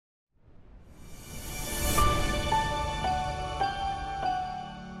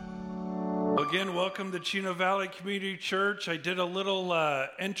Again, welcome to Chino Valley Community Church. I did a little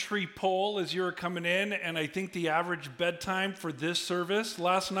entry poll as you were coming in, and I think the average bedtime for this service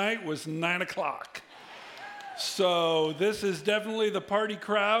last night was 9 o'clock. So this is definitely the party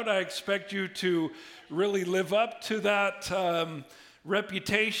crowd. I expect you to really live up to that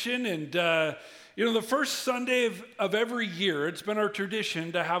reputation. And, the first Sunday of every year, it's been our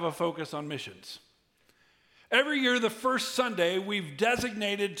tradition to have a focus on missions. Every year, the first Sunday, we've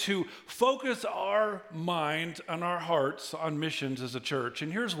designated to focus our minds and our hearts on missions as a church.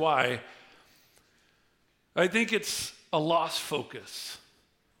 And here's why. I think it's a lost focus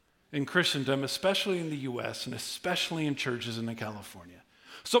in Christendom, especially in the U.S. and especially in churches in California.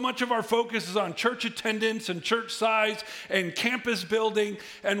 So much of our focus is on church attendance and church size and campus building,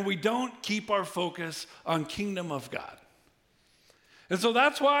 and we don't keep our focus on kingdom of God. And so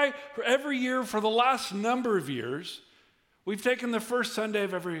that's why every year for the last number of years, we've taken the first Sunday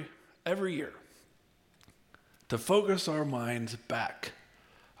of every year to focus our minds back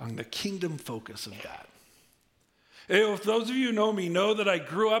on the kingdom focus of God. If those of you who know me know that I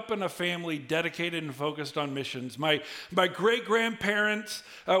grew up in a family dedicated and focused on missions. My great-grandparents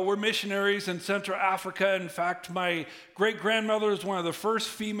were missionaries in Central Africa. In fact, my great-grandmother was one of the first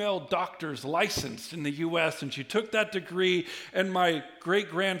female doctors licensed in the U.S., and she took that degree, and my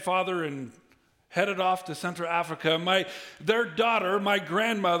great-grandfather headed off to Central Africa. Their daughter, my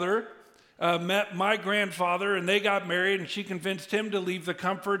grandmother, met my grandfather, and they got married, and she convinced him to leave the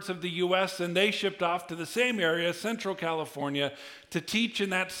comforts of the U.S., and they shipped off to the same area, Central California, to teach in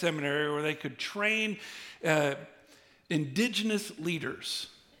that seminary where they could train indigenous leaders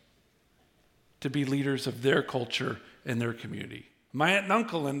to be leaders of their culture and their community. My aunt and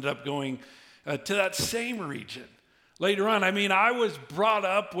uncle ended up going to that same region. Later on, I was brought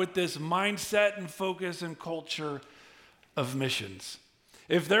up with this mindset and focus and culture of missions.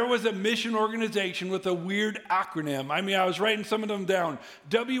 If there was a mission organization with a weird acronym, I was writing some of them down,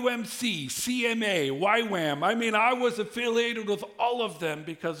 WMC, CMA, YWAM. I was affiliated with all of them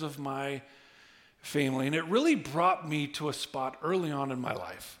because of my family. And it really brought me to a spot early on in my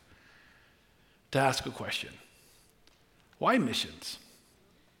life to ask a question. Why missions?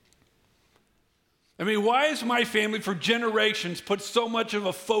 Why has my family for generations put so much of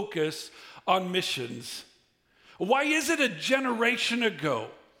a focus on missions? Why is it a generation ago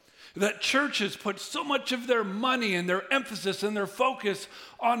that churches put so much of their money and their emphasis and their focus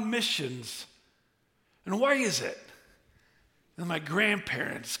on missions? And why is it that my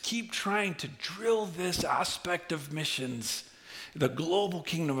grandparents keep trying to drill this aspect of missions, the global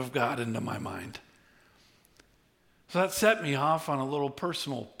kingdom of God, into my mind? So that set me off on a little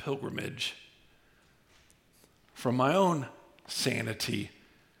personal pilgrimage from my own sanity.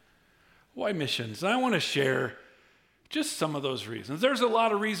 Why missions? And I want to share just some of those reasons. There's a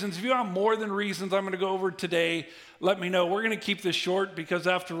lot of reasons. If you have more than reasons I'm going to go over today, let me know. We're going to keep this short because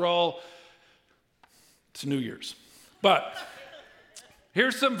after all, it's New Year's. But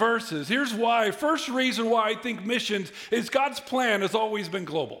here's some verses. Here's why. First reason why I think missions is God's plan has always been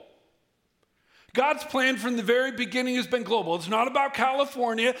global. God's plan from the very beginning has been global. It's not about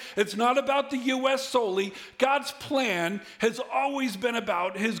California. It's not about the U.S. solely. God's plan has always been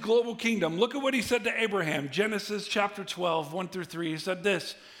about his global kingdom. Look at what he said to Abraham. Genesis chapter 12, 1-3. He said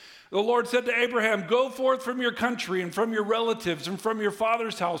this. The Lord said to Abraham, "Go forth from your country and from your relatives and from your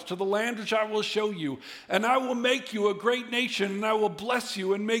father's house to the land which I will show you. And I will make you a great nation, and I will bless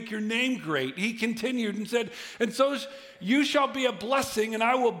you and make your name great." He continued and said, "And so you shall be a blessing, and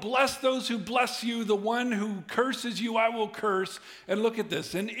I will bless those who bless you. The one who curses you, I will curse." And look at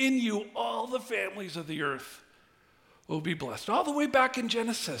this. "And in you, all the families of the earth will be blessed." All the way back in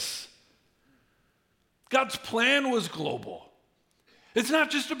Genesis. God's plan was global. It's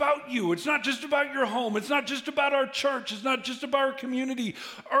not just about you. It's not just about your home. It's not just about our church. It's not just about our community.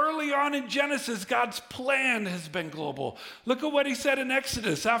 Early on in Genesis, God's plan has been global. Look at what he said in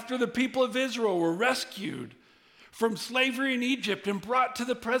Exodus after the people of Israel were rescued from slavery in Egypt and brought to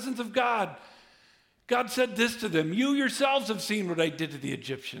the presence of God. God said this to them, "You yourselves have seen what I did to the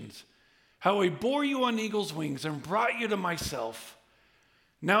Egyptians, how I bore you on eagle's wings and brought you to myself.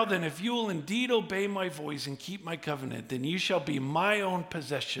 Now then, if you will indeed obey my voice and keep my covenant, then you shall be my own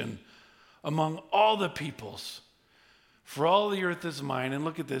possession among all the peoples. For all the earth is mine." And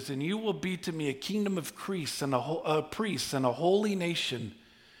look at this. "And you will be to me a kingdom of priests and a holy nation.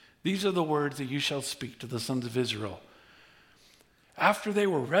 These are the words that you shall speak to the sons of Israel." After they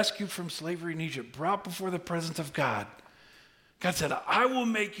were rescued from slavery in Egypt, brought before the presence of God, God said, "I will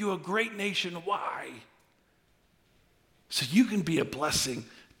make you a great nation." Why? So you can be a blessing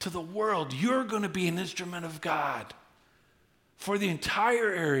to the world. You're going to be an instrument of God for the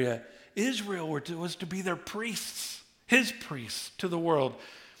entire area Israel was to be their priests, his priests to the world.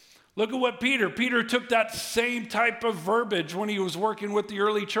 Look at what Peter took that same type of verbiage when he was working with the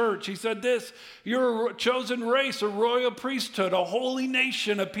early church. He said this, you're a chosen race, a royal priesthood, a holy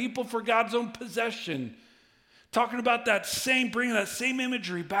nation, a people for God's own possession. Talking about bringing that same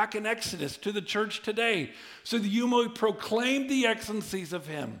imagery back in Exodus to the church today, so that you may proclaim the excellencies of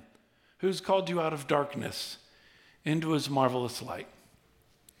him who's called you out of darkness into his marvelous light.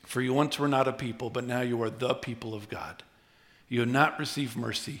 For you once were not a people, but now you are the people of God. You have not received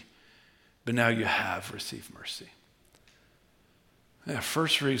mercy, but now you have received mercy.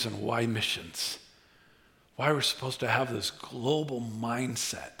 First reason why missions, why we're supposed to have this global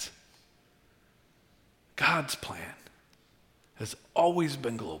mindset. God's plan has always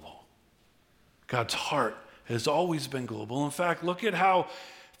been global. God's heart has always been global. In fact, look at how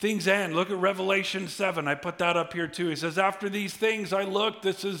things end. Look at Revelation 7. I put that up here too. He says, after these things I looked,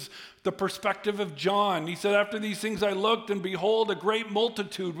 this is the perspective of John. He said, after these things I looked, and behold, a great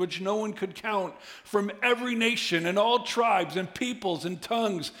multitude which no one could count, from every nation and all tribes and peoples and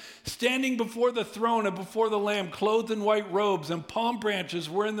tongues, standing before the throne and before the Lamb, clothed in white robes, and palm branches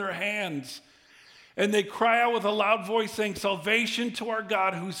were in their hands. And they cry out with a loud voice, saying, salvation to our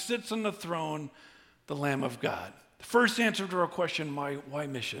God who sits on the throne, the Lamb of God. The first answer to our question, why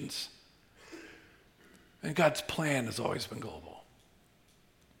missions? And God's plan has always been global.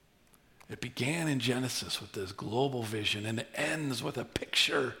 It began in Genesis with this global vision, and it ends with a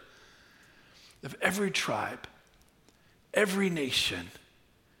picture of every tribe, every nation,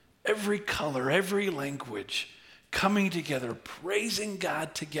 every color, every language coming together, praising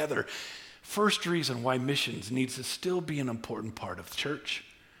God together. First reason why missions needs to still be an important part of church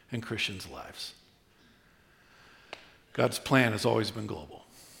and Christians' lives. God's plan has always been global.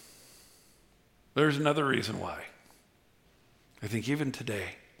 There's another reason why. I think even today,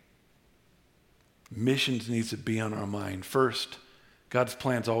 missions needs to be on our mind. First, God's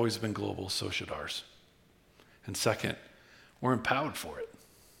plan's always been global, so should ours. And second, we're empowered for it.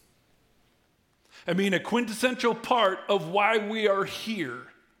 I mean, a quintessential part of why we are here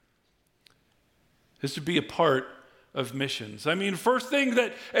is to be a part of missions. I mean, first thing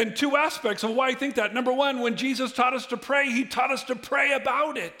and two aspects of why I think that. Number one, when Jesus taught us to pray, he taught us to pray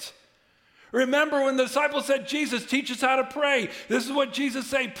about it. Remember when the disciples said, Jesus, teach us how to pray. This is what Jesus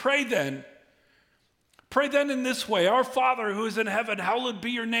said, pray then. Pray then in this way, our Father who is in heaven, hallowed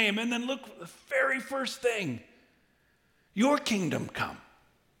be your name. And then look, the very first thing, your kingdom come.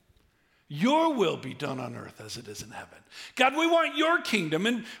 Your will be done on earth as it is in heaven. God, we want your kingdom.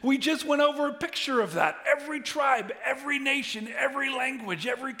 And we just went over a picture of that. Every tribe, every nation, every language,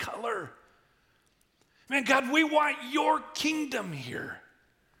 every color. Man, God, we want your kingdom here.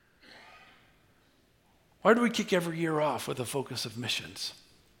 Why do we kick every year off with a focus of missions?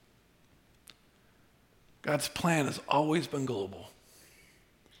 God's plan has always been global.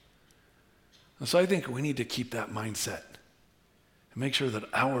 And so I think we need to keep that mindset and make sure that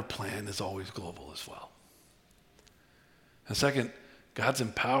our plan is always global as well. And second, God's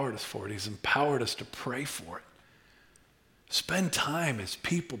empowered us for it. He's empowered us to pray for it. Spend time as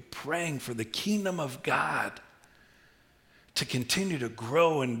people praying for the kingdom of God to continue to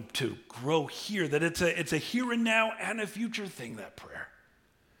grow and to grow here, that it's a here and now and a future thing, that prayer.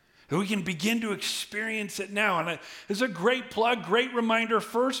 And we can begin to experience it now. And it's a great plug, great reminder,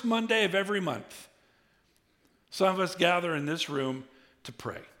 first Monday of every month. Some of us gather in this room to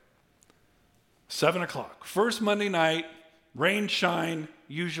pray. 7 o'clock. First Monday night, rain, shine,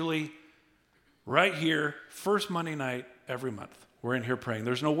 usually right here, first Monday night every month. We're in here praying.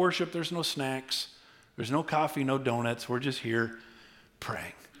 There's no worship, there's no snacks, there's no coffee, no donuts. We're just here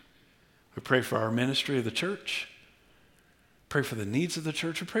praying. We pray for our ministry of the church, pray for the needs of the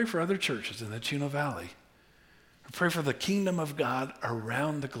church, we pray for other churches in the Chino Valley. We pray for the kingdom of God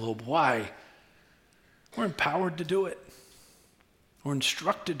around the globe. Why? We're empowered to do it. We're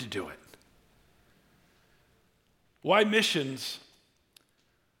instructed to do it. Why missions?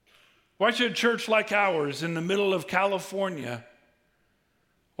 Why should a church like ours in the middle of California,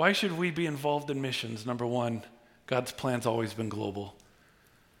 why should we be involved in missions? Number one, God's plan's always been global.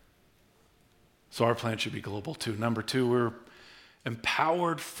 So our plan should be global too. Number two, we're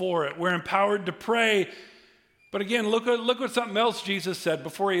empowered for it. We're empowered to pray. But again, look what something else Jesus said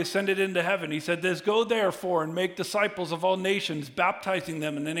before he ascended into heaven. He said this, go therefore and make disciples of all nations, baptizing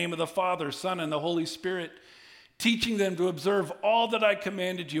them in the name of the Father, Son, and the Holy Spirit, teaching them to observe all that I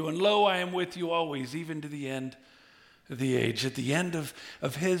commanded you. And lo, I am with you always, even to the end of the age. At the end of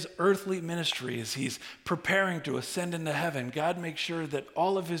his earthly ministry, as he's preparing to ascend into heaven, God makes sure that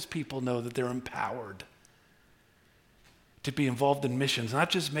all of his people know that they're empowered to be involved in missions, not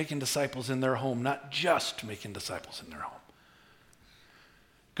just making disciples in their home, not just making disciples in their home.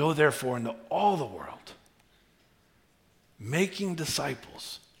 Go therefore into all the world, making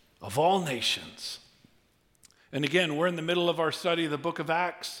disciples of all nations. And again, we're in the middle of our study of the book of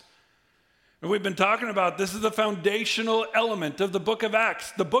Acts. And we've been talking about this is the foundational element of the book of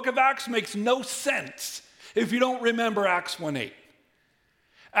Acts. The book of Acts makes no sense if you don't remember Acts 1:8.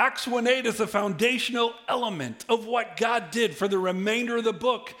 Acts 1:8 is the foundational element of what God did for the remainder of the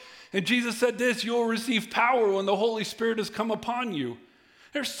book. And Jesus said this, you will receive power when the Holy Spirit has come upon you.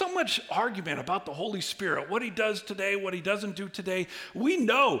 There's so much argument about the Holy Spirit, what he does today, what he doesn't do today. We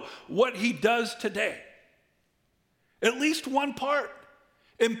know what he does today. At least one part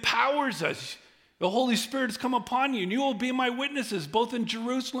empowers us. The Holy Spirit has come upon you, and you will be my witnesses, both in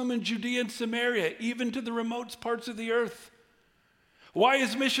Jerusalem and Judea and Samaria, even to the remote parts of the earth. Why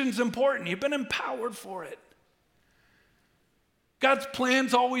is missions important? You've been empowered for it. God's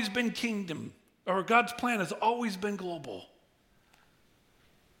plan's always been kingdom, or God's plan has always been global.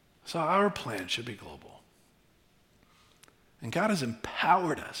 So our plan should be global. And God has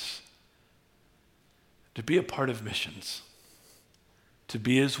empowered us to be a part of missions, to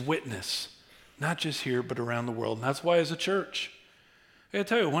be his witness, not just here, but around the world. And that's why as a church, I gotta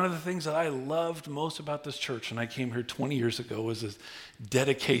tell you, one of the things that I loved most about this church when I came here 20 years ago was this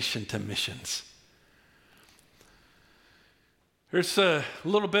dedication to missions. Here's a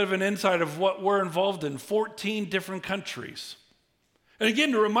little bit of an insight of what we're involved in, 14 different countries. And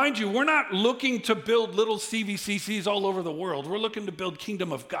again, to remind you, we're not looking to build little CVCCs all over the world. We're looking to build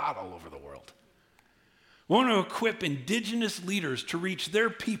kingdom of God all over the world. We want to equip indigenous leaders to reach their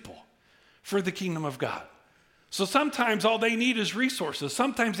people for the kingdom of God. So sometimes all they need is resources.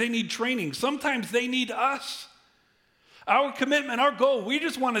 Sometimes they need training. Sometimes they need us. Our commitment, our goal, we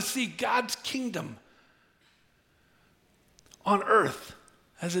just want to see God's kingdom on earth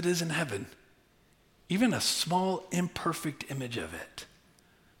as it is in heaven. Even a small, imperfect image of it.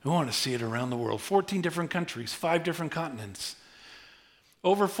 We want to see it around the world. 14 different countries, 5 different continents.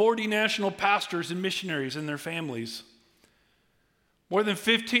 Over 40 national pastors and missionaries and their families. More than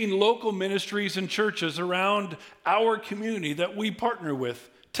 15 local ministries and churches around our community that we partner with.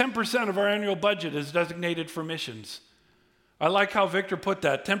 10% of our annual budget is designated for missions. I like how Victor put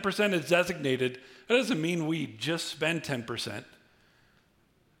that. 10% is designated. That doesn't mean we just spend 10%.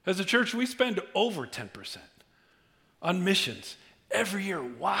 As a church, we spend over 10% on missions every year.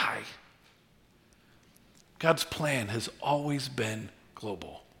 Why? God's plan has always been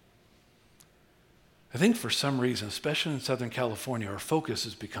global. I think for some reason, especially in Southern California, our focus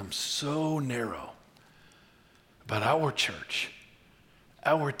has become so narrow about our church,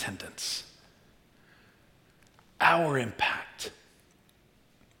 our attendance, our impact.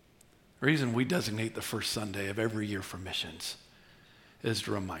 The reason we designate the first Sunday of every year for missions is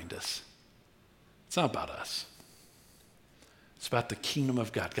to remind us it's not about us. It's about the kingdom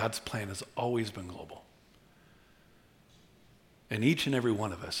of God. God's plan has always been global. And each and every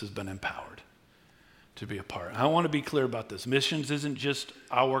one of us has been empowered to be a part. I want to be clear about this. Missions isn't just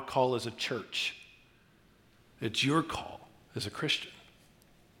our call as a church. It's your call as a Christian.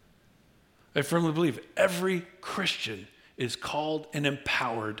 I firmly believe every Christian is called and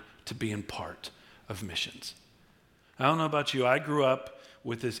empowered to be in part of missions. I don't know about you. I grew up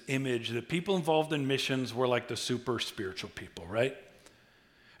with this image that people involved in missions were like the super spiritual people, right?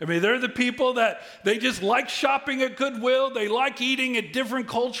 I mean, they're the people that they just like shopping at Goodwill. They like eating at different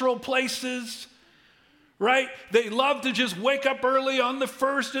cultural places, right? They love to just wake up early on the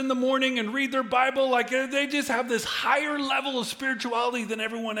first in the morning and read their Bible. Like they just have this higher level of spirituality than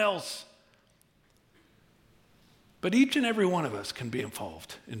everyone else. But each and every one of us can be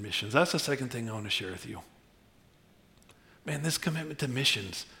involved in missions. That's the second thing I want to share with you. Man, this commitment to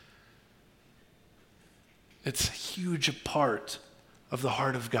missions, it's a huge part of the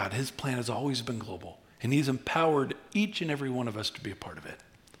heart of God. His plan has always been global, and he's empowered each and every one of us to be a part of it.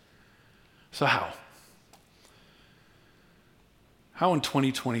 So how? How in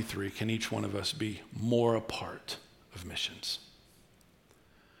 2023 can each one of us be more a part of missions?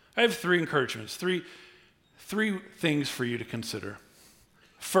 I have 3 encouragements, three things for you to consider.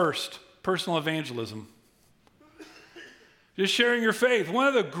 First, personal evangelism. Just sharing your faith. One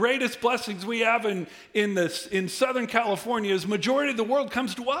of the greatest blessings we have in Southern California is majority of the world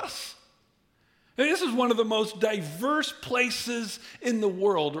comes to us. And this is one of the most diverse places in the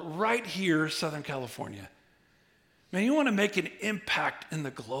world, right here, Southern California. Man, you want to make an impact in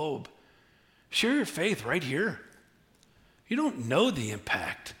the globe. Share your faith right here. You don't know the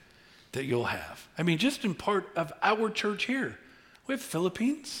impact that you'll have. I mean, just in part of our church here. We have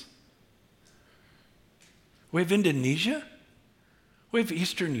Philippines. We have Indonesia. We have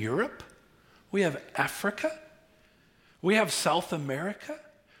Eastern Europe. We have Africa. We have South America.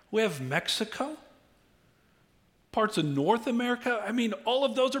 We have Mexico. Parts of North America. I mean, all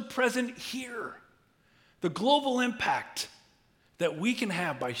of those are present here. The global impact that we can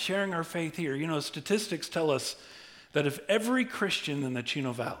have by sharing our faith here. You know, statistics tell us that if every Christian in the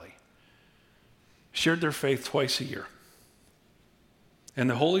Chino Valley shared their faith twice a year, and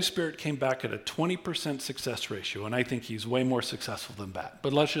the Holy Spirit came back at a 20% success ratio, and I think he's way more successful than that.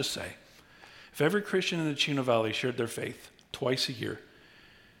 But let's just say, if every Christian in the Chino Valley shared their faith twice a year,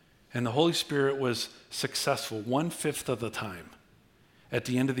 and the Holy Spirit was successful 1/5 of the time, at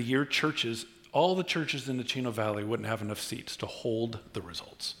the end of the year, all the churches in the Chino Valley wouldn't have enough seats to hold the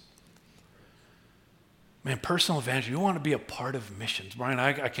results. Man, personal evangelism, you want to be a part of missions. Brian,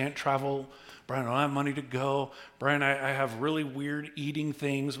 I can't travel. Brian, I don't have money to go. Brian, I have really weird eating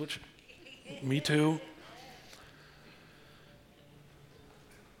things, which, me too.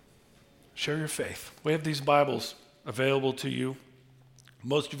 Share your faith. We have these Bibles available to you.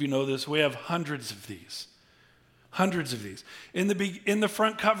 Most of you know this. We have hundreds of these. Hundreds of these. In the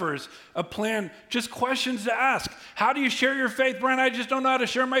front covers, a plan, just questions to ask. How do you share your faith? Brian, I just don't know how to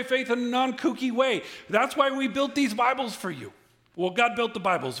share my faith in a non-kooky way. That's why we built these Bibles for you. Well, God built the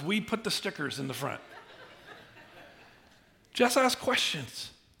Bibles. We put the stickers in the front. Just ask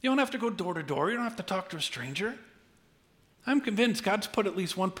questions. You don't have to go door to door. You don't have to talk to a stranger. I'm convinced God's put at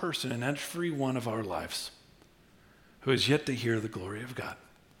least one person in every one of our lives who has yet to hear the glory of God.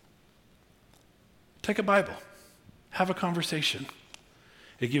 Take a Bible. Have a conversation.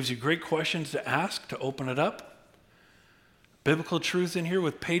 It gives you great questions to ask, to open it up. Biblical truths in here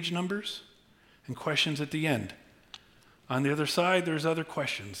with page numbers and questions at the end. On the other side, there's other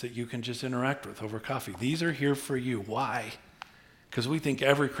questions that you can just interact with over coffee. These are here for you. Why? Because we think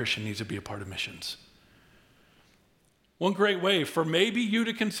every Christian needs to be a part of missions. One great way for maybe you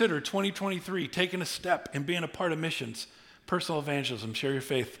to consider 2023 taking a step and being a part of missions, personal evangelism, share your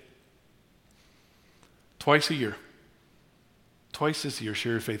faith. Twice a year. Twice this year,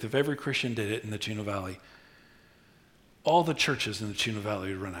 share your faith. If every Christian did it in the Chino Valley, all the churches in the Chino Valley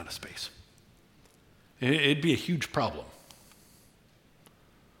would run out of space. It'd be a huge problem.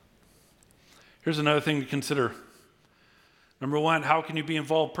 Here's another thing to consider. Number one, how can you be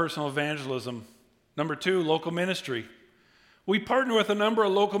involved in personal evangelism? Number two, local ministry. We partner with a number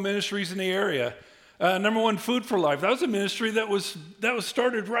of local ministries in the area. Number one, Food for Life. That was a ministry that was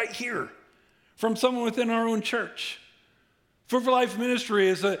started right here from someone within our own church. Food for Life Ministry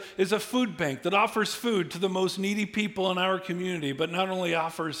is a food bank that offers food to the most needy people in our community, but not only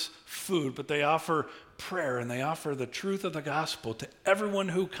offers food, but they offer prayer and they offer the truth of the gospel to everyone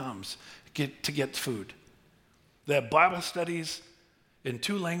who comes to get food. They have Bible studies in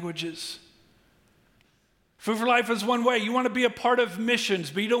 2 languages. Food for Life is one way. You want to be a part of missions,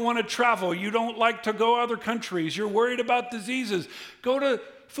 but you don't want to travel. You don't like to go other countries. You're worried about diseases. Go to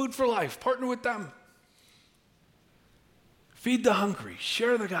Food for Life. Partner with them. Feed the hungry.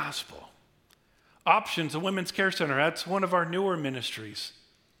 Share the gospel. Options, a women's care center. That's one of our newer ministries.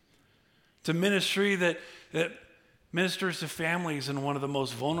 It's a ministry that ministers to families in one of the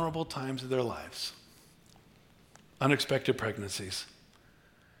most vulnerable times of their lives. Unexpected pregnancies.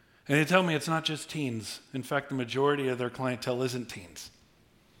 And they tell me it's not just teens. In fact, the majority of their clientele isn't teens.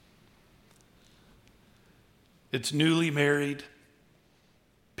 It's newly married,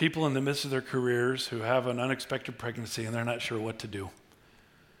 people in the midst of their careers who have an unexpected pregnancy and they're not sure what to do.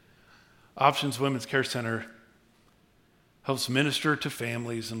 Options Women's Care Center helps minister to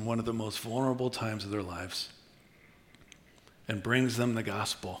families in one of the most vulnerable times of their lives and brings them the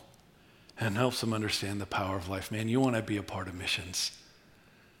gospel and helps them understand the power of life. Man, you want to be a part of missions.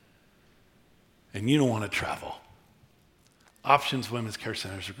 And you don't want to travel. Options Women's Care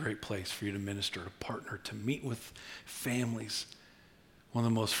Center is a great place for you to minister, to partner, to meet with families. One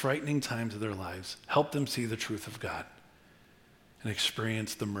of the most frightening times of their lives. Help them see the truth of God and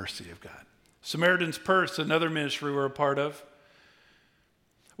experience the mercy of God. Samaritan's Purse, another ministry we're a part of.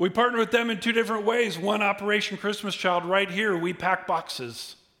 We partner with them in 2 different ways. One, Operation Christmas Child, right here. We pack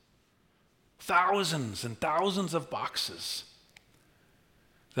boxes. Thousands and thousands of boxes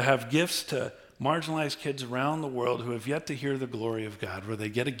that have gifts to marginalized kids around the world who have yet to hear the glory of God, where they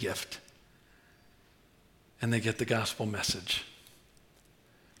get a gift and they get the gospel message.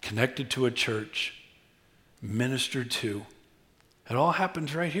 Connected to a church, ministered to. It all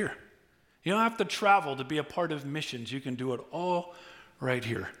happens right here. You don't have to travel to be a part of missions. You can do it all right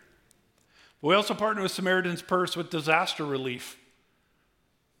here. We also partner with Samaritan's Purse with disaster relief.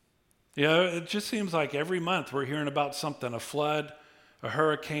 It just seems like every month we're hearing about something, a flood, a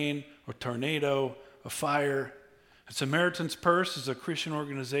hurricane, a tornado, a fire. Samaritan's Purse is a Christian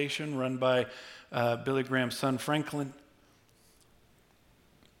organization run by Billy Graham's son, Franklin.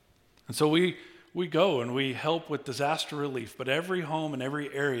 And so we go and we help with disaster relief, but every home and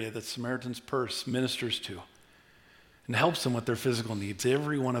every area that Samaritan's Purse ministers to and helps them with their physical needs,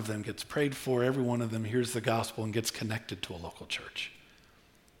 every one of them gets prayed for, every one of them hears the gospel and gets connected to a local church.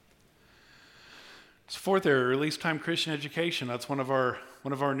 So fourth area, Release Time Christian Education. That's one of our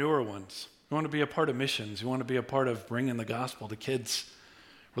newer ones. You want to be a part of missions. You want to be a part of bringing the gospel to kids.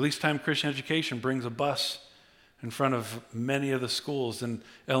 Release Time Christian Education brings a bus in front of many of the schools and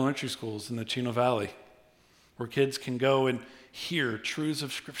elementary schools in the Chino Valley where kids can go and hear truths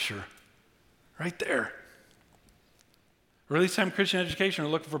of Scripture right there. Release Time Christian Education are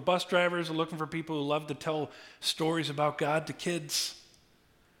looking for bus drivers, are looking for people who love to tell stories about God to kids.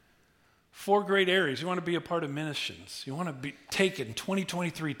 4 great areas. You want to be a part of missions. You want to be taken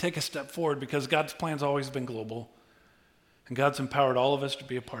 2023, take a step forward because God's plan's always been global. And God's empowered all of us to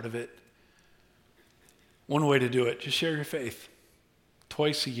be a part of it. One way to do it, just share your faith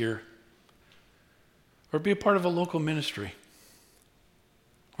twice a year. Or be a part of a local ministry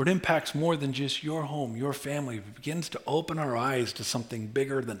where it impacts more than just your home, your family. It begins to open our eyes to something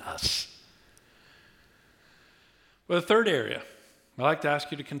bigger than us. Well, the third area I'd like to ask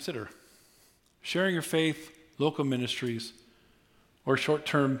you to consider: sharing your faith, local ministries, or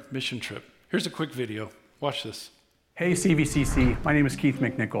short-term mission trip. Here's a quick video. Watch this. Hey CVCC, my name is Keith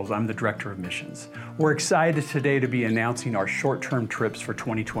McNichols. I'm the Director of Missions. We're excited today to be announcing our short-term trips for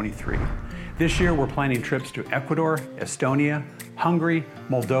 2023. This year we're planning trips to Ecuador, Estonia, Hungary,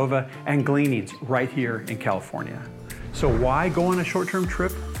 Moldova, and Gleanings right here in California. So why go on a short-term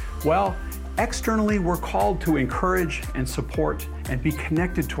trip? Well, externally we're called to encourage and support and be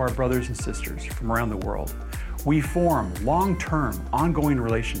connected to our brothers and sisters from around the world. We form long-term, ongoing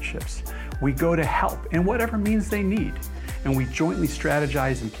relationships. We go to help in whatever means they need, and we jointly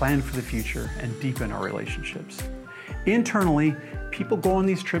strategize and plan for the future and deepen our relationships. Internally, people go on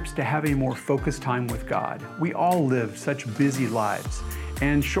these trips to have a more focused time with God. We all live such busy lives,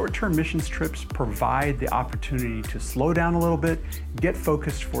 and short-term missions trips provide the opportunity to slow down a little bit, get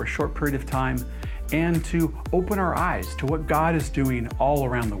focused for a short period of time, and to open our eyes to what God is doing all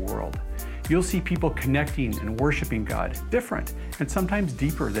around the world. You'll see people connecting and worshiping God different and sometimes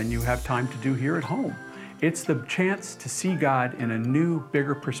deeper than you have time to do here at home. It's the chance to see God in a new,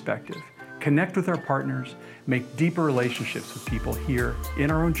 bigger perspective, connect with our partners, make deeper relationships with people here in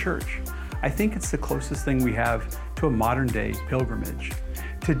our own church. I think it's the closest thing we have to a modern-day pilgrimage.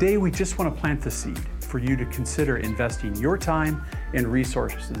 Today, we just want to plant the seed for you to consider investing your time and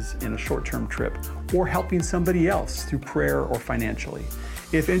resources in a short-term trip or helping somebody else through prayer or financially.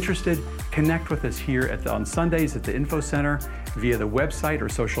 If interested, connect with us here on Sundays at the Info Center via the website or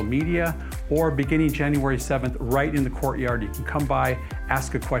social media, or beginning January 7th, right in the courtyard. You can come by,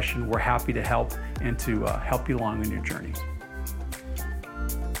 ask a question. We're happy to help and to help you along in your journey.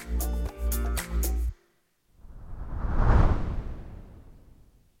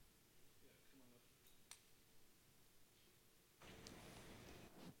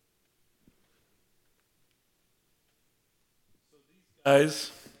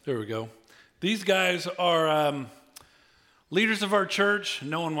 Guys, there we go. These guys are leaders of our church.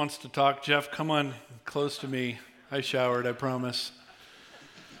 No one wants to talk. Jeff, come on close to me. I showered, I promise.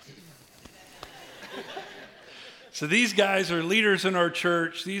 So these guys are leaders in our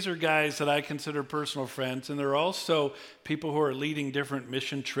church. These are guys that I consider personal friends, and they're also people who are leading different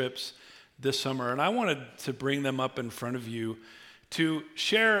mission trips this summer. And I wanted to bring them up in front of you to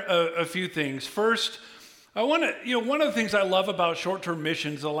share a few things. First, one of the things I love about short-term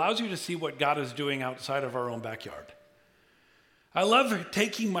missions, it allows you to see what God is doing outside of our own backyard. I love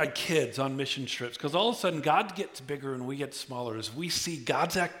taking my kids on mission trips because all of a sudden God gets bigger and we get smaller as we see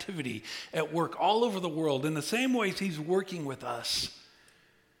God's activity at work all over the world in the same ways He's working with us.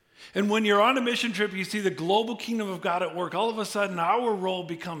 And when you're on a mission trip, you see the global kingdom of God at work. All of a sudden, our role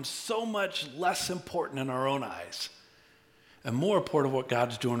becomes so much less important in our own eyes and more important what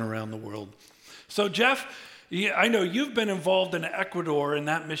God's doing around the world. So Jeff, I know you've been involved in Ecuador in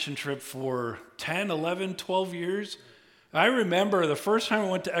that mission trip for 10, 11, 12 years. I remember the first time I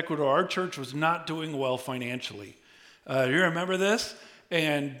went to Ecuador, our church was not doing well financially. You remember this?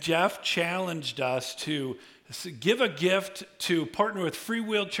 And Jeff challenged us to give a gift to partner with Free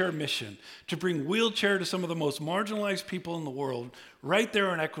Wheelchair Mission to bring wheelchair to some of the most marginalized people in the world right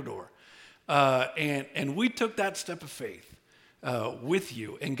there in Ecuador. And we took that step of faith. With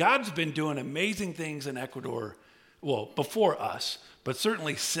you. And God's been doing amazing things in Ecuador, well, before us, but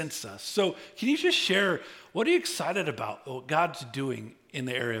certainly since us. So can you just share, what are you excited about what God's doing in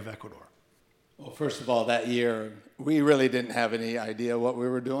the area of Ecuador? Well, first of all, that year, we really didn't have any idea what we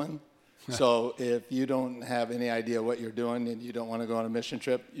were doing. So if you don't have any idea what you're doing and you don't want to go on a mission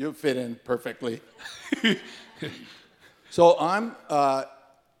trip, you'll fit in perfectly. So I'm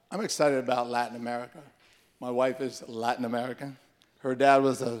excited about Latin America. My wife is Latin American. Her dad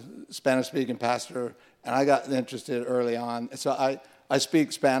was a Spanish-speaking pastor, and I got interested early on. So I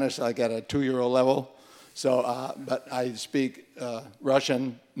speak Spanish like at a 2-year-old level. So, but I speak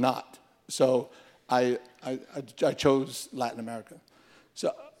Russian not. So I chose Latin America.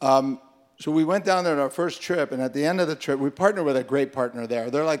 So we went down there on our first trip, and at the end of the trip, we partnered with a great partner there.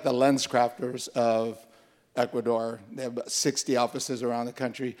 They're like the LensCrafters of Ecuador. They have about 60 offices around the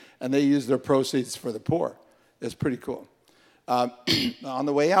country, and they use their proceeds for the poor. It's pretty cool. On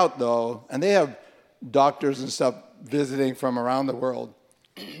the way out, though, and they have doctors and stuff visiting from around the world,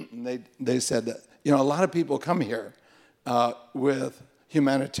 and they said that, you know, a lot of people come here with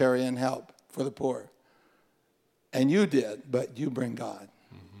humanitarian help for the poor. And you did, but you bring God.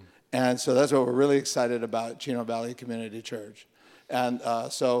 And so that's what we're really excited about, Chino Valley Community Church. And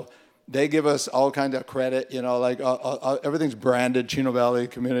so they give us all kinds of credit, you know, like everything's branded Chino Valley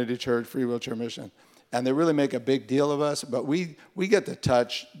Community Church, Free Wheelchair Mission. And they really make a big deal of us, but we get to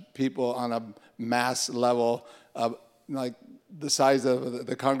touch people on a mass level, like the size of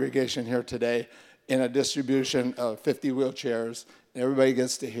the congregation here today, in a distribution of 50 wheelchairs. Everybody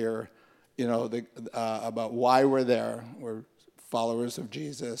gets to hear, you know, about why we're there. We're followers of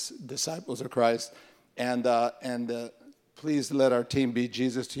Jesus, disciples of Christ, and please let our team be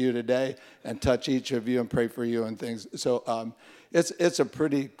Jesus to you today and touch each of you and pray for you and things. So it's a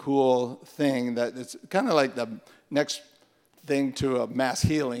pretty cool thing that it's kind of like the next thing to a mass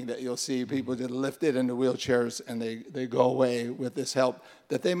healing that you'll see people get lifted into wheelchairs and they go away with this help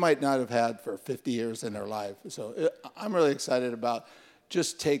that they might not have had for 50 years in their life. So I'm really excited about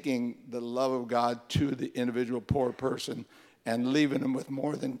just taking the love of God to the individual poor person and leaving them with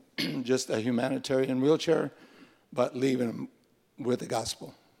more than just a humanitarian wheelchair, but leaving them with the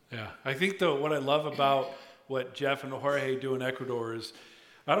gospel. Yeah, I think, though, what I love about what Jeff and Jorge do in Ecuador is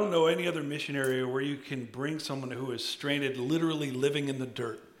I don't know any other mission area where you can bring someone who is stranded, literally living in the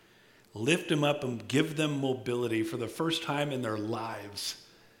dirt, lift them up and give them mobility for the first time in their lives,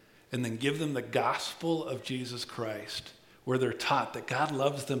 and then give them the gospel of Jesus Christ, where they're taught that God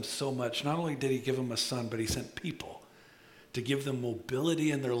loves them so much. Not only did he give them a son, but he sent people to give them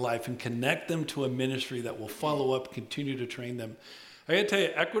mobility in their life and connect them to a ministry that will follow up, continue to train them. I got to tell you,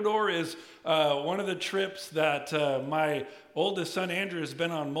 Ecuador is one of the trips that my oldest son, Andrew, has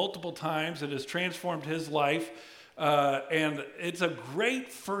been on multiple times. It has transformed his life. And it's a great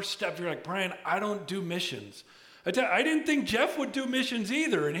first step. You're like, Brian, I don't do missions. I didn't think Jeff would do missions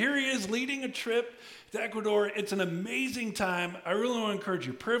either. And here he is leading a trip to Ecuador. It's an amazing time. I really want to encourage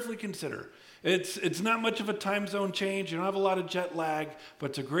you, prayerfully consider. It's not much of a time zone change. You don't have a lot of jet lag,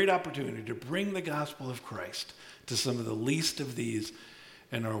 but it's a great opportunity to bring the gospel of Christ to some of the least of these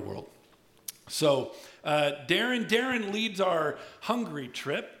in our world. So Darren leads our Hungary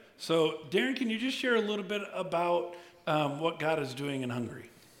trip. So Darren, can you just share a little bit about what God is doing in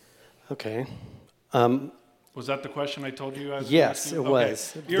Hungary? Okay. Was that the question I told you? Yes, it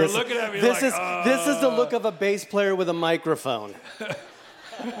was. You're looking at me this is the look of a bass player with a microphone.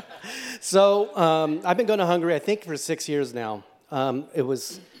 So I've been going to Hungary, I think, for 6 years now. It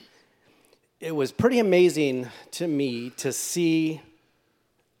was pretty amazing to me to see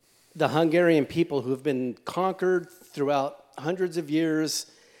the Hungarian people who've been conquered throughout hundreds of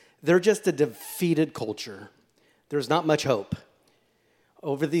years. They're just a defeated culture. There's not much hope.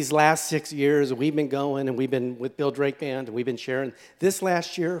 Over these last 6 years, we've been going, and we've been with Bill Drake Band, and we've been sharing. This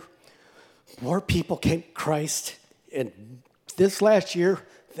last year, more people came to Christ, and this last year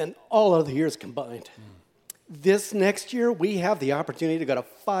than all other years combined. This next year, we have the opportunity to go to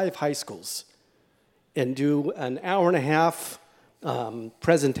 5 high schools and do an hour-and-a-half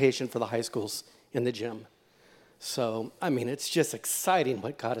presentation for the high schools in the gym. So, I mean, it's just exciting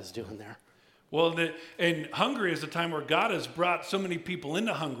what God is doing there. Well, and Hungary is a time where God has brought so many people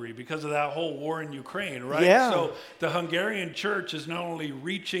into Hungary because of that whole war in Ukraine, right? Yeah. So the Hungarian church is not only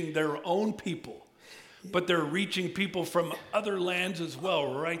reaching their own people, but they're reaching people from other lands as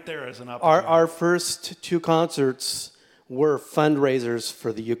well, right there as an opportunity. Our first 2 concerts were fundraisers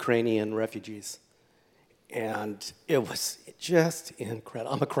for the Ukrainian refugees. And it was just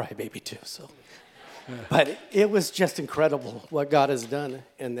incredible. I'm a crybaby too, so. Yeah. But it was just incredible what God has done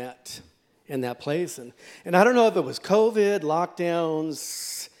in that place. And I don't know if it was COVID,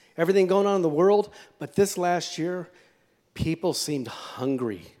 lockdowns, everything going on in the world, but this last year, people seemed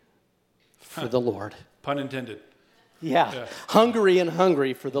hungry for the Lord. Pun intended. hungry and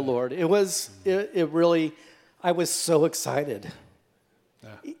hungry for the Lord. It really, I was so excited.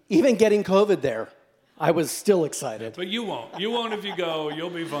 Even getting COVID there, I was still excited. But you won't. You won't if you go. You'll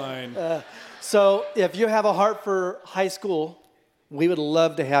be fine. So if you have a heart for high school, we would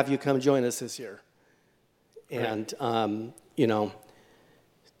love to have you come join us this year. And,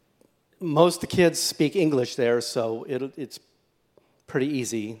 most of the kids speak English there, so it's pretty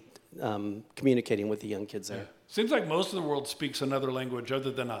easy communicating with the young kids there. Seems like most of the world speaks another language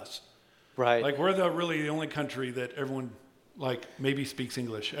other than us. Right. Like we're really the only country that everyone maybe speaks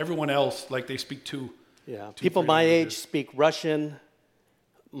English. Everyone else, they speak two. Yeah. People my age speak Russian,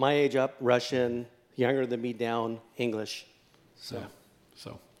 my age up, Russian, younger than me down, English. So,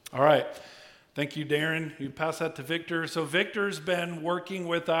 all right. Thank you, Darren. You pass that to Victor. So Victor's been working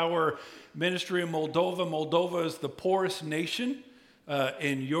with our ministry in Moldova. Moldova is the poorest nation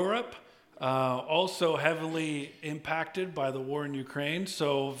in Europe, also heavily impacted by the war in Ukraine.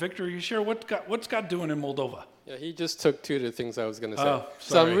 So Victor, you share what's God doing in Moldova? Yeah, he just took two of the things I was going to say. Oh,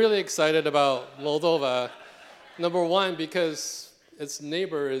 so I'm really excited about Moldova. Number one, because its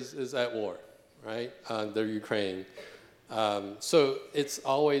neighbor is at war, right? The Ukraine. So it's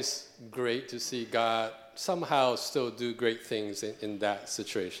always great to see God somehow still do great things in that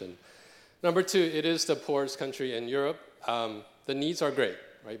situation. Number two, it is the poorest country in Europe. The needs are great,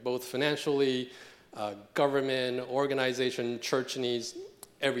 right? Both financially, government, organization, church needs,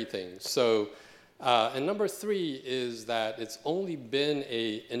 everything. So, and number three is that it's only been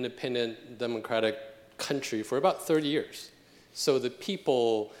an independent democratic country for about 30 years. So the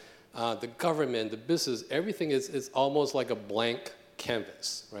people, the government, the business, everything is almost like a blank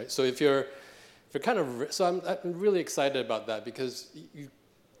canvas, right? So if you're I'm really excited about that because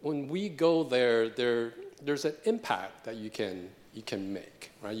when we go there's an impact that you can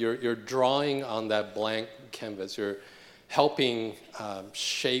make, right? You're drawing on that blank canvas. You're helping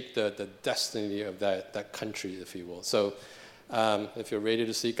shape the destiny of that country, if you will. So if you're ready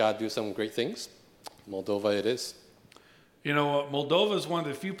to see God do some great things, Moldova it is. You know, Moldova is one of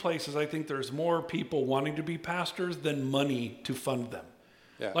the few places I think there's more people wanting to be pastors than money to fund them.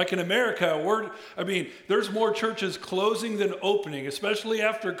 Yeah. Like in America, there's more churches closing than opening, especially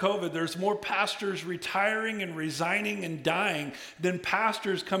after COVID. There's more pastors retiring and resigning and dying than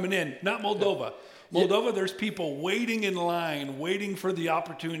pastors coming in. Not Moldova. Yeah. Moldova, there's people waiting in line, waiting for the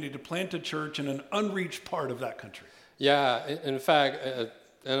opportunity to plant a church in an unreached part of that country. Yeah, in fact, I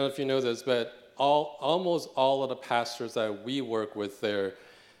don't know if you know this, but almost all of the pastors that we work with there,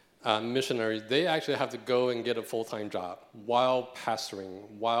 missionaries, they actually have to go and get a full-time job while pastoring,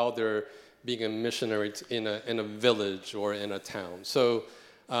 while they're being a missionary in a village or in a town. So,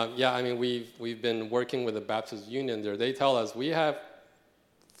 we've been working with the Baptist Union there. They tell us we have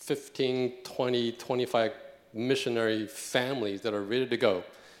 15, 20, 25 missionary families that are ready to go,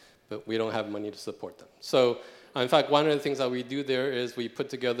 but we don't have money to support them. So, in fact, one of the things that we do there is we put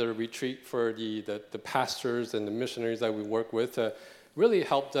together a retreat for the pastors and the missionaries that we work with to really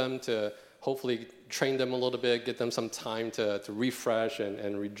help them to hopefully train them a little bit, get them some time to refresh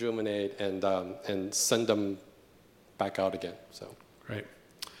and rejuvenate and send them back out again. So great.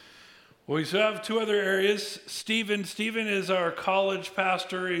 Well, we still have two other areas. Stephen is our college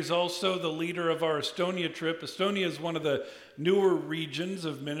pastor. He's also the leader of our Estonia trip. Estonia is one of the newer regions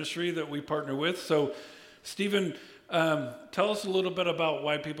of ministry that we partner with. So Stephen, tell us a little bit about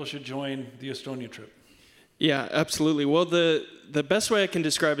why people should join the Estonia trip. Yeah, absolutely. Well, the best way I can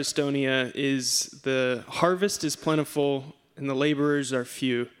describe Estonia is the harvest is plentiful and the laborers are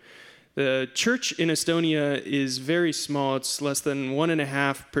few. The church in Estonia is very small. It's less than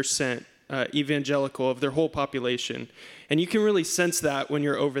 1.5% evangelical of their whole population. And you can really sense that when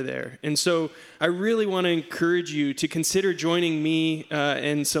you're over there. And so I really want to encourage you to consider joining me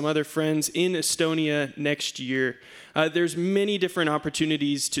and some other friends in Estonia next year. There's many different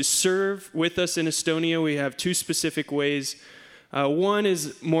opportunities to serve with us in Estonia. We have two specific ways. One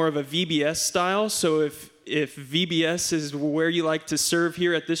is more of a VBS style. So if VBS is where you like to serve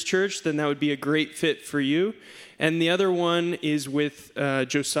here at this church, then that would be a great fit for you. And the other one is with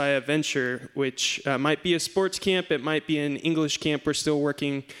Josiah Venture, which might be a sports camp. It might be an English camp. We're still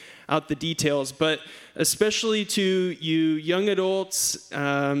working out the details. But especially to you young adults,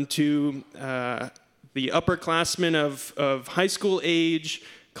 to the upperclassmen of high school age,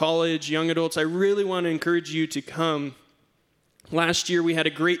 college, young adults, I really want to encourage you to come. Last year, we had a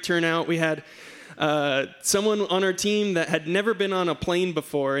great turnout. We had someone on our team that had never been on a plane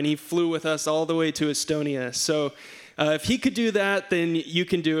before, and he flew with us all the way to Estonia. So If he could do that, then you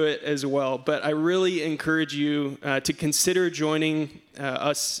can do it as well. But I really encourage you to consider joining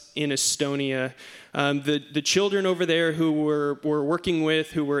us in Estonia. The children over there who we're working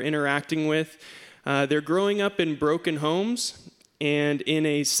with, who we're interacting with, they're growing up in broken homes and in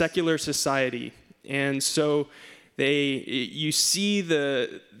a secular society. And so you see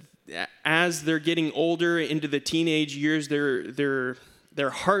as they're getting older into the teenage years, their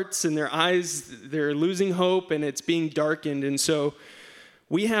hearts and their eyes, they're losing hope and it's being darkened. And so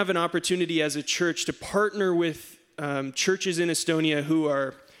we have an opportunity as a church to partner with churches in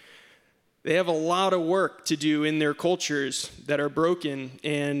Estonia they have a lot of work to do in their cultures that are broken,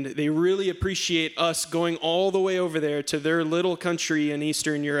 and they really appreciate us going all the way over there to their little country in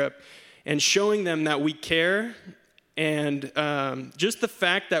Eastern Europe and showing them that we care. And just the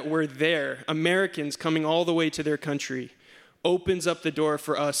fact that we're there, Americans coming all the way to their country, opens up the door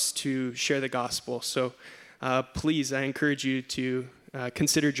for us to share the gospel. So please, I encourage you to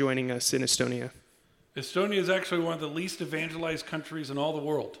consider joining us in Estonia. Estonia is actually one of the least evangelized countries in all the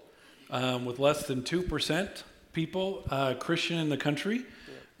world, with less than 2% people Christian in the country.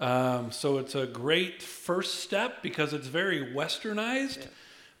 So it's a great first step because it's very westernized.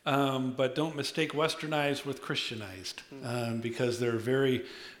 But don't mistake westernized with Christianized, because there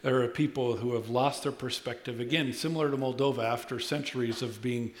are people who have lost their perspective. Again, similar to Moldova, after centuries of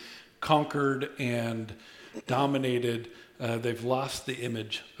being conquered and dominated, they've lost the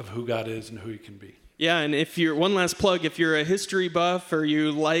image of who God is and who he can be. Yeah, and if you're a history buff or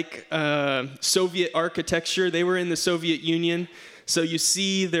you like Soviet architecture, they were in the Soviet Union, so you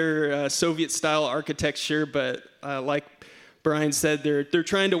see their Soviet-style architecture, but like Brian said, they're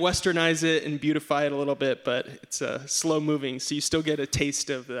trying to westernize it and beautify it a little bit, but it's slow moving, so you still get a taste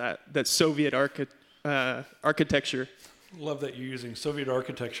of that Soviet architecture. Love that you're using Soviet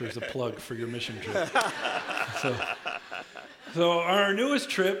architecture as a plug for your mission trip. So our newest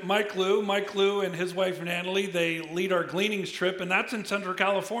trip, Mike Lou and his wife Natalie, they lead our Gleanings trip, and that's in Central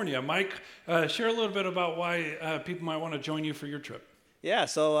California. Mike, share a little bit about why people might want to join you for your trip. Yeah,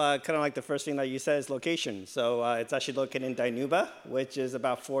 so kind of like the first thing that you said is location. So it's actually located in Dinuba, which is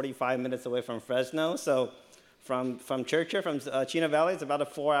about 45 minutes away from Fresno. So from Churchill, from Chino Valley, it's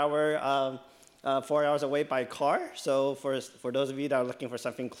about 4 hours away by car. So for those of you that are looking for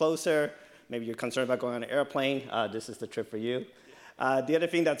something closer, maybe you're concerned about going on an airplane, this is the trip for you. The other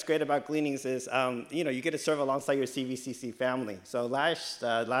thing that's great about Gleanings is, you get to serve alongside your CVCC family. So last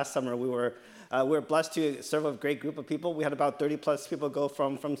summer we were blessed to serve a great group of people. We had about 30 plus people go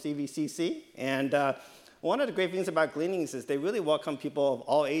from CVCC. And one of the great things about Gleanings is they really welcome people of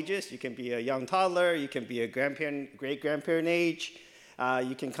all ages. You can be a young toddler, you can be a grandparent, great-grandparent age.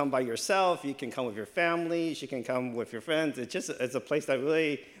 You can come by yourself, you can come with your families, you can come with your friends. It's a place that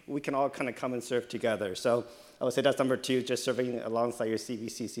really we can all kind of come and serve together. So I would say that's number 2, just serving alongside your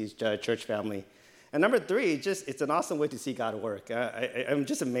CVCC's church family. And number 3, it's an awesome way to see God work. I'm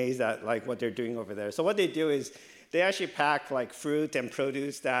just amazed at what they're doing over there. So what they do is they actually pack fruit and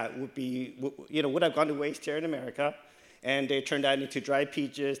produce that would have gone to waste here in America, and they turn that into dried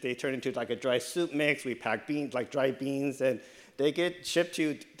peaches. They turn into a dry soup mix. We pack beans, dried beans, and they get shipped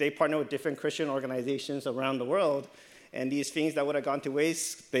they partner with different Christian organizations around the world. And these things that would have gone to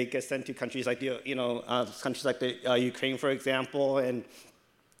waste, they get sent to countries like countries like the Ukraine, for example, and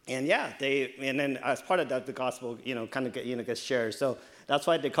then as part of that, the gospel, gets shared. So that's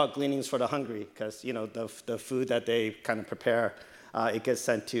why they call Gleanings for the hungry, because the food that they kind of prepare, it gets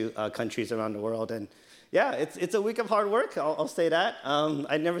sent to countries around the world. And yeah, it's a week of hard work. I'll say that.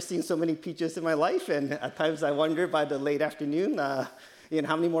 I've never seen so many peaches in my life, and at times I wonder by the late afternoon,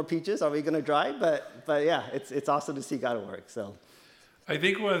 how many more peaches are we going to dry? But yeah, it's awesome to see God work. So. I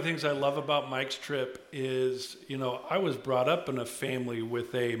think one of the things I love about Mike's trip is, I was brought up in a family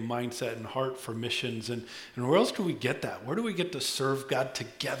with a mindset and heart for missions. And where else do we get that? Where do we get to serve God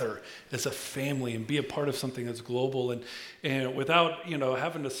together as a family and be a part of something that's global and without,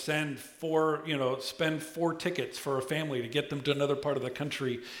 having to spend 4 tickets for a family to get them to another part of the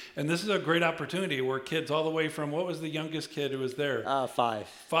country. And this is a great opportunity where kids all the way from, what was the youngest kid who was there? 5.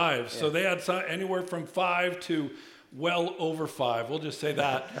 5. Yeah. So they had anywhere from 5 to well over 5, we'll just say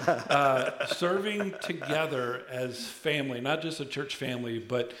that, serving together as family, not just a church family,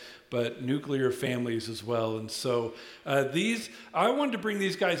 but nuclear families as well. And so I wanted to bring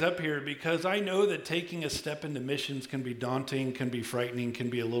these guys up here because I know that taking a step into missions can be daunting, can be frightening, can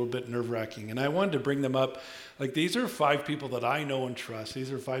be a little bit nerve-wracking. And I wanted to bring them up. These are 5 people that I know and trust. These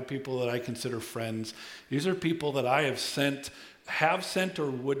are 5 people that I consider friends. These are people that I have sent have sent or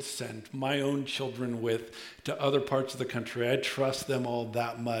would send my own children with to other parts of the country. I trust them all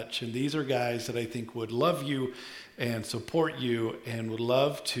that much. And these are guys that I think would love you and support you and would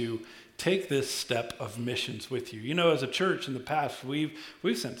love to take this step of missions with you. You know, as a church in the past, we've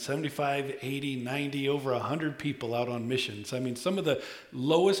sent 75, 80, 90, over 100 people out on missions. I mean, some of the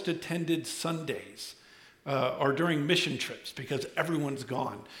lowest attended Sundays are during mission trips because everyone's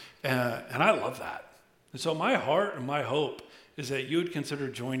gone. And I love that. And so my heart and my hope is that you would consider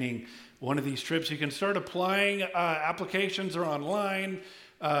joining one of these trips. You can start applying. Applications are online,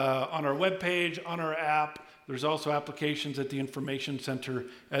 on our webpage, on our app. There's also applications at the information center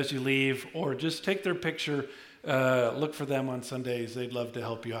as you leave, or just take their picture, look for them on Sundays. They'd love to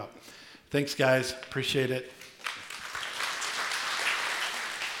help you out. Thanks, guys. Appreciate it.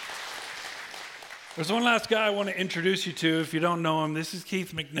 There's one last guy I want to introduce you to. If you don't know him, this is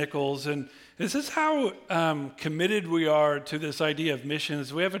Keith McNichols, and this is how committed we are to this idea of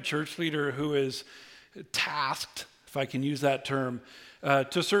missions. We have a church leader who is tasked, if I can use that term,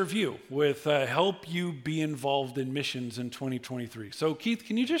 to serve you with help you be involved in missions in 2023. So Keith,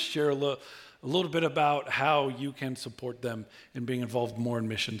 can you just share a little bit about how you can support them in being involved more in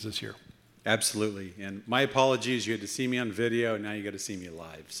missions this year? Absolutely. And my apologies, you had to see me on video, now you got to see me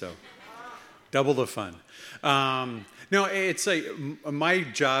live. So double the fun. No, it's my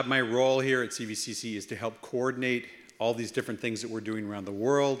job, my role here at CVCC is to help coordinate all these different things that we're doing around the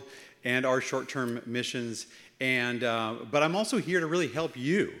world and our short-term missions. But I'm also here to really help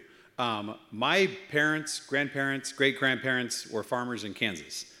you. My parents, grandparents, great-grandparents were farmers in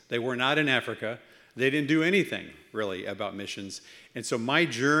Kansas. They were not in Africa. They didn't do anything really about missions. And so my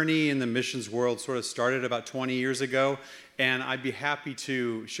journey in the missions world sort of started about 20 years ago, and I'd be happy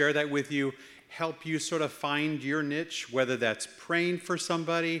to share that with you, help you sort of find your niche, whether that's praying for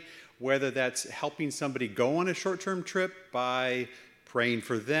somebody, whether that's helping somebody go on a short-term trip by praying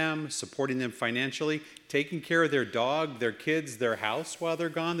for them, supporting them financially, taking care of their dog, their kids, their house while they're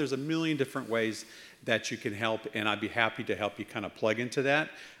gone. There's a million different ways that you can help, and I'd be happy to help you kind of plug into that.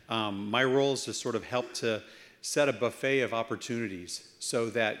 My role is to sort of help to set a buffet of opportunities so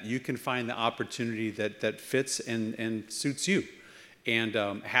that you can find the opportunity that fits and suits you. And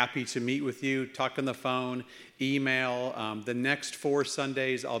happy to meet with you, talk on the phone, email. The next 4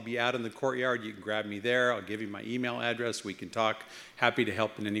 Sundays, I'll be out in the courtyard. You can grab me there. I'll give you my email address. We can talk. Happy to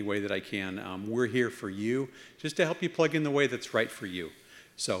help in any way that I can. We're here for you, just to help you plug in the way that's right for you.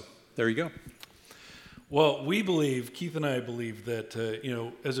 So there you go. Well, we believe, Keith and I believe that,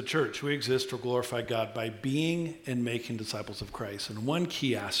 as a church, we exist to glorify God by being and making disciples of Christ. And one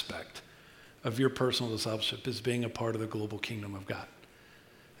key aspect of your personal discipleship is being a part of the global kingdom of God.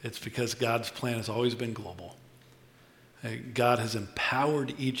 It's because God's plan has always been global. God has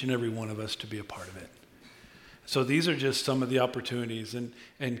empowered each and every one of us to be a part of it. So these are just some of the opportunities.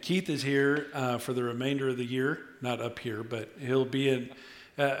 And Keith is here for the remainder of the year, not up here, but he'll be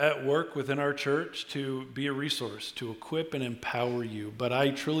at work within our church to be a resource, to equip and empower you. But I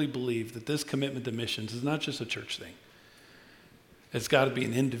truly believe that this commitment to missions is not just a church thing. It's got to be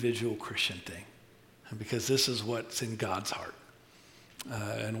an individual Christian thing, because this is what's in God's heart.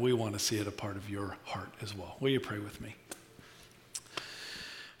 And we want to see it a part of your heart as well. Will you pray with me?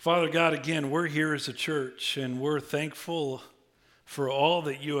 Father God, again, we're here as a church, and we're thankful for all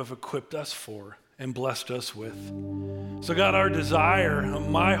that you have equipped us for and blessed us with. So God, our desire,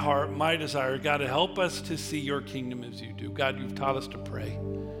 my heart, my desire, God, to help us to see your kingdom as you do. God, you've taught us to pray.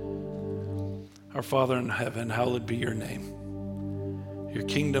 Our Father in heaven, hallowed be your name. Your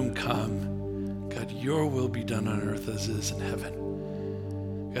kingdom come. God, your will be done on earth as it is in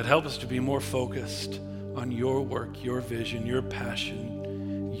heaven. God, help us to be more focused on your work, your vision, your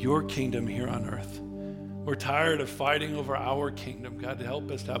passion, your kingdom here on earth. We're tired of fighting over our kingdom. God, to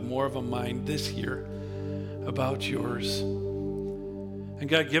help us to have more of a mind this year about yours. And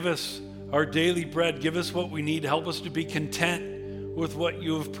God, give us our daily bread. Give us what we need. Help us to be content with what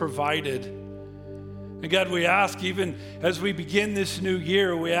you have provided. And God, we ask, even as we begin this new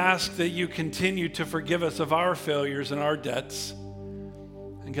year, we ask that you continue to forgive us of our failures and our debts.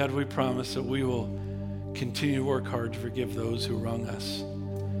 And God, we promise that we will continue to work hard to forgive those who wrong us.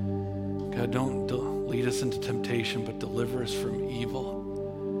 God, don't lead us into temptation, but deliver us from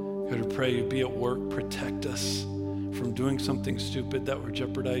evil. God, we pray you be at work, protect us from doing something stupid that would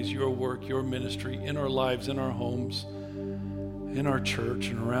jeopardize your work, your ministry in our lives, in our homes, in our church,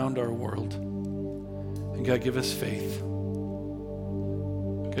 and around our world. And God, give us faith.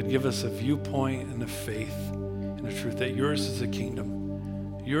 God, give us a viewpoint and a faith and a truth that yours is the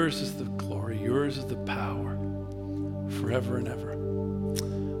kingdom, yours is the glory, yours is the power, forever and ever.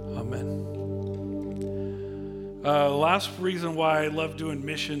 Amen. Last reason why I love doing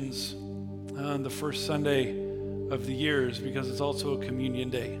missions on the first Sunday of the year is because it's also a communion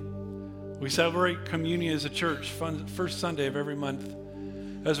day. We celebrate communion as a church, first Sunday of every month,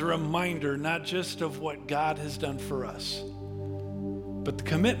 as a reminder not just of what God has done for us, but the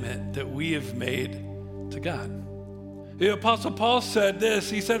commitment that we have made to God. The Apostle Paul said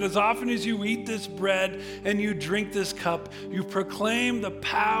this. He said, as often as you eat this bread and you drink this cup, you proclaim the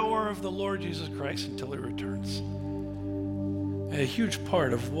power of the Lord Jesus Christ until he returns. And a huge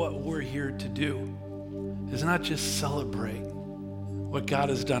part of what we're here to do is not just celebrate what God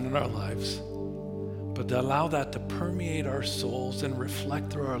has done in our lives, but to allow that to permeate our souls and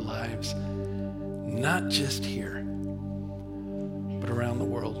reflect through our lives, not just here, but around the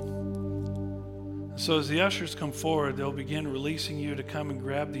world. So as the ushers come forward, they'll begin releasing you to come and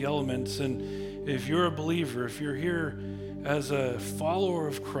grab the elements. And if you're a believer, if you're here as a follower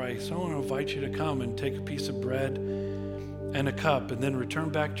of Christ, I want to invite you to come and take a piece of bread and a cup and then return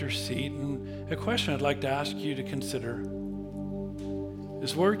back to your seat. And a question I'd like to ask you to consider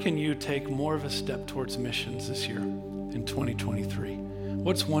is, where can you take more of a step towards missions this year in 2023?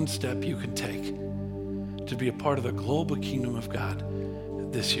 What's one step you can take to be a part of the global kingdom of God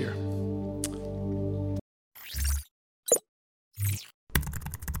this year?